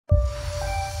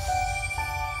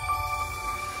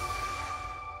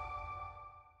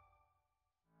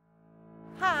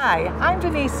Hi, I'm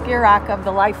Denise Skirrock of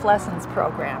the Life Lessons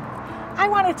program. I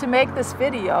wanted to make this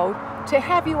video to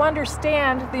have you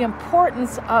understand the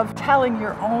importance of telling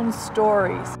your own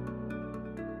stories.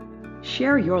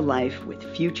 Share your life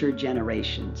with future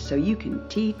generations so you can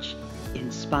teach,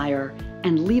 inspire,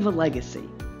 and leave a legacy.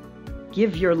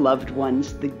 Give your loved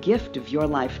ones the gift of your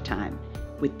lifetime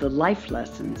with the Life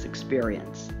Lessons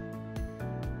experience.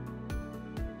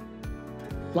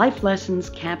 Life Lessons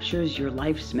captures your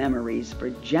life's memories for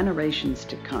generations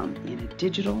to come in a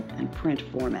digital and print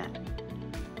format.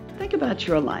 Think about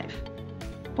your life.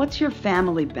 What's your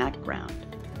family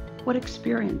background? What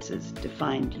experiences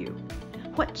defined you?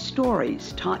 What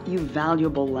stories taught you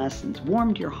valuable lessons,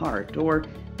 warmed your heart, or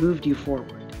moved you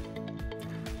forward?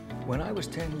 When I was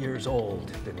 10 years old,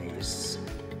 Denise,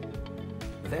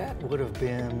 that would have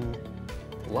been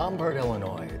Lombard,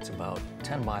 Illinois. It's about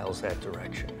 10 miles that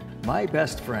direction. My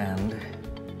best friend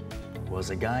was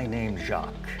a guy named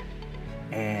Jacques,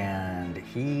 and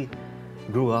he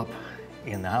grew up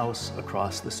in the house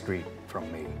across the street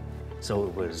from me. So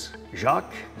it was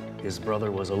Jacques, his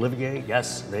brother was Olivier.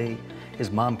 Yes, his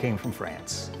mom came from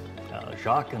France.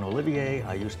 Jacques and Olivier,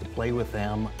 I used to play with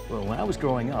them. Well, when I was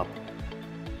growing up,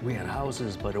 we had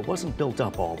houses, but it wasn't built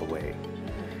up all the way.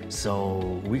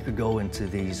 So we could go into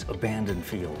these abandoned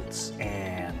fields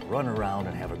and run around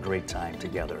and have a great time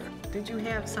together. Did you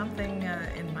have something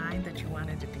in mind that you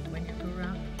wanted to be when you grew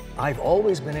up? I've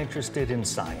always been interested in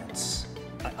science.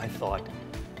 I thought,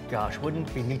 gosh, wouldn't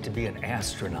it be neat to be an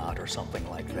astronaut or something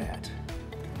like that?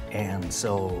 And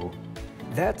so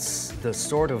that's the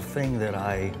sort of thing that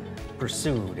I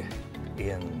pursued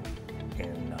in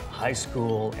high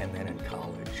school and then in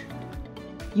college.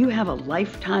 You have a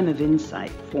lifetime of insight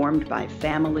formed by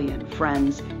family and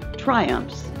friends,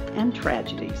 triumphs and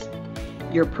tragedies.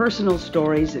 Your personal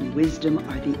stories and wisdom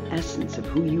are the essence of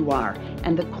who you are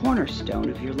and the cornerstone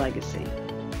of your legacy.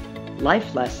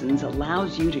 Life Lessons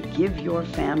allows you to give your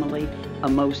family a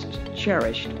most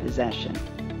cherished possession,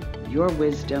 your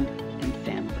wisdom and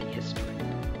family history.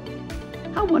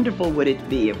 How wonderful would it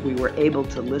be if we were able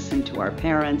to listen to our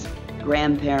parents,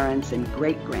 grandparents, and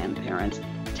great-grandparents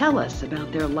tell us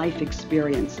about their life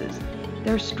experiences,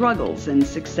 their struggles and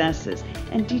successes,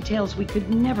 and details we could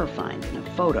never find in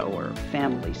a photo or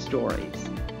family stories.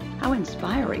 How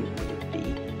inspiring would it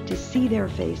be to see their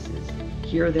faces,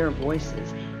 hear their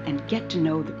voices, and get to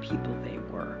know the people they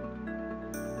were.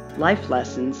 Life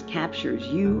Lessons captures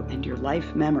you and your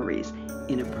life memories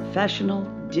in a professional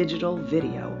digital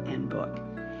video and book.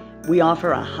 We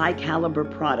offer a high-caliber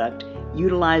product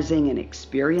utilizing an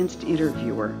experienced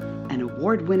interviewer, an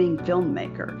award-winning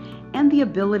filmmaker, and the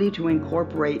ability to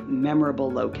incorporate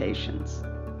memorable locations.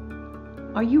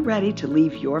 Are you ready to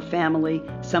leave your family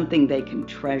something they can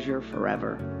treasure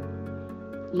forever?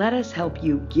 Let us help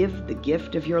you give the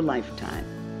gift of your lifetime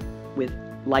with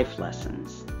Life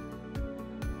Lessons.